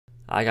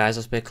Hi guys,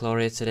 OspreyClaw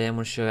here. Today I'm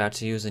going to show you how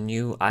to use a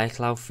new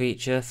iCloud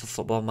feature for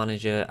Football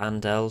Manager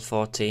Handheld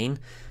 14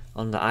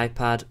 on the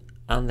iPad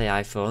and the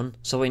iPhone.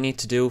 So what you need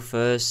to do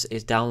first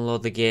is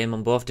download the game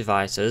on both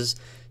devices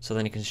so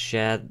then you can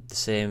share the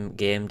same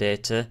game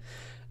data.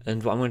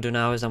 And what I'm going to do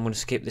now is I'm going to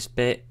skip this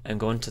bit and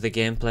go into the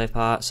gameplay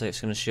part, so it's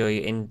going to show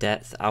you in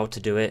depth how to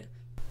do it.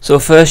 So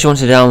first you want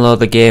to download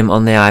the game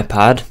on the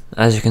iPad.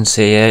 As you can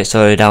see here, it's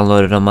already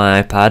downloaded on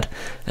my iPad.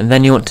 And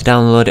then you want to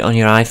download it on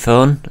your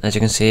iPhone. As you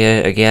can see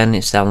here, again,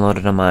 it's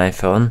downloaded on my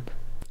iPhone.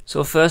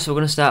 So first we're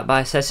going to start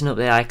by setting up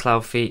the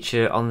iCloud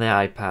feature on the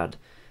iPad.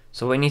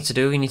 So what you need to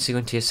do, you need to go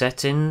into your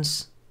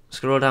settings,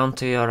 scroll down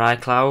to your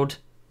iCloud.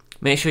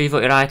 Make sure you've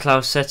got your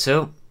iCloud set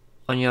up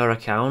on your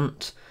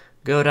account.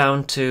 Go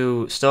down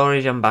to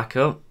storage and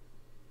backup.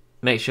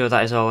 Make sure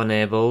that is all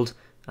enabled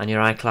and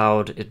your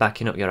iCloud is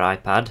backing up your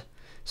iPad.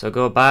 So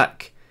go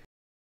back,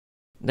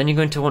 then you're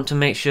going to want to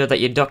make sure that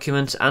your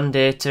documents and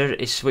data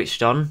is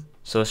switched on,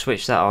 so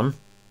switch that on.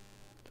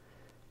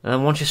 And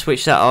then once you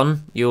switch that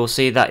on, you will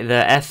see that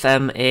the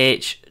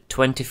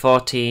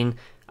FMH14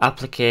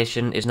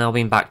 application is now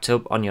being backed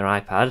up on your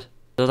iPad.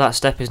 So that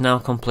step is now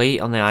complete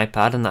on the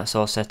iPad and that's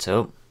all set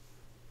up.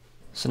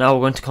 So now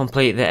we're going to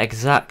complete the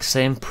exact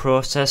same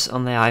process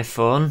on the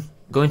iPhone.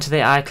 Go into the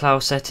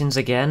iCloud settings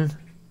again,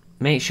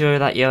 make sure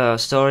that your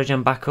storage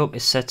and backup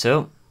is set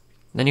up.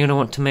 Then you're going to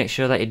want to make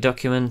sure that your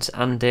documents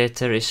and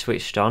data is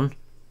switched on.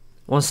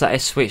 Once that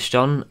is switched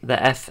on, the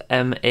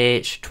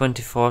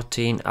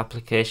FMH14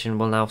 application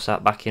will now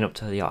start backing up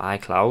to your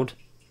iCloud.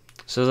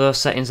 So those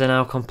settings are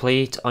now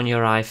complete on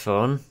your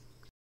iPhone.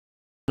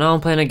 Now I'm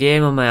playing a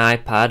game on my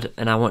iPad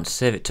and I want to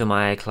save it to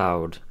my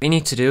iCloud. What you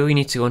need to do, you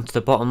need to go into the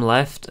bottom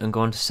left and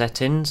go into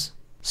settings,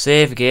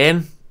 save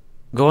game,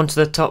 go into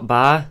the top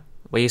bar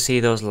where you see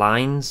those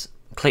lines.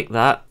 Click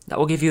that. That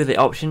will give you the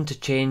option to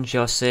change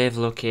your save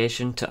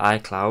location to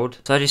iCloud.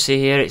 So as you see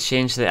here, it's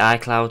changed to the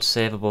iCloud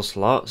savable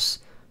slots,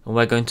 and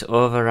we're going to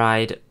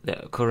override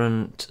the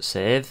current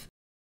save.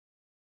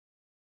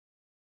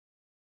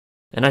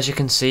 And as you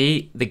can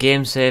see, the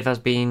game save has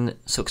been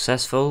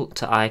successful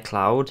to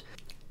iCloud.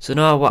 So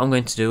now what I'm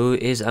going to do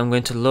is I'm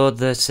going to load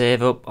the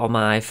save up on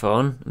my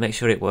iPhone, make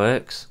sure it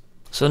works.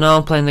 So now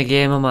I'm playing the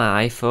game on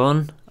my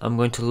iPhone. I'm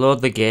going to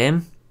load the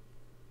game.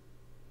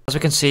 As we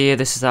can see here,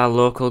 this is our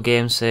local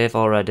game save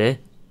already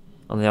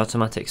on the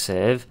automatic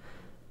save.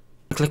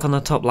 Click on the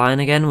top line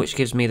again, which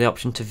gives me the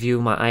option to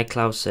view my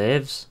iCloud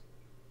saves.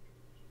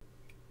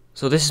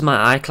 So this is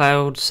my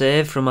iCloud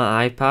save from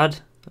my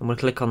iPad. I'm going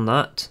to click on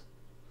that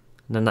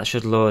and then that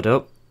should load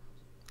up.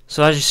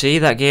 So as you see,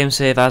 that game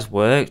save has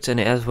worked and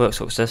it has worked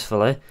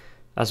successfully.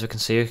 As we can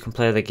see, we can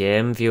play the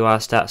game, view our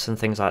stats and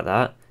things like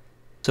that.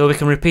 So we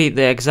can repeat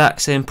the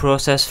exact same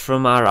process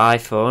from our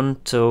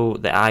iPhone to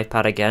the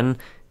iPad again.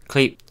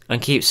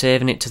 Keep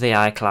saving it to the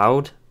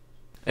iCloud.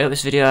 I hope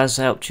this video has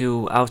helped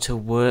you how to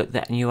work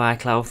that new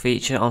iCloud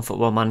feature on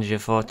Football Manager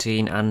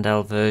 14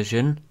 Handheld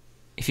version.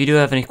 If you do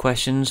have any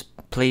questions,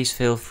 please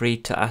feel free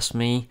to ask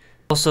me.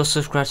 Also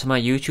subscribe to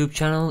my YouTube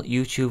channel,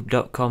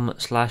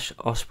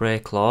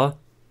 youtube.com/OspreyClaw,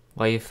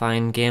 where you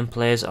find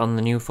gameplays on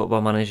the new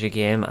Football Manager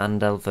game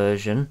Handheld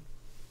version.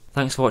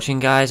 Thanks for watching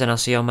guys, and I'll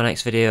see you on my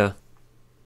next video.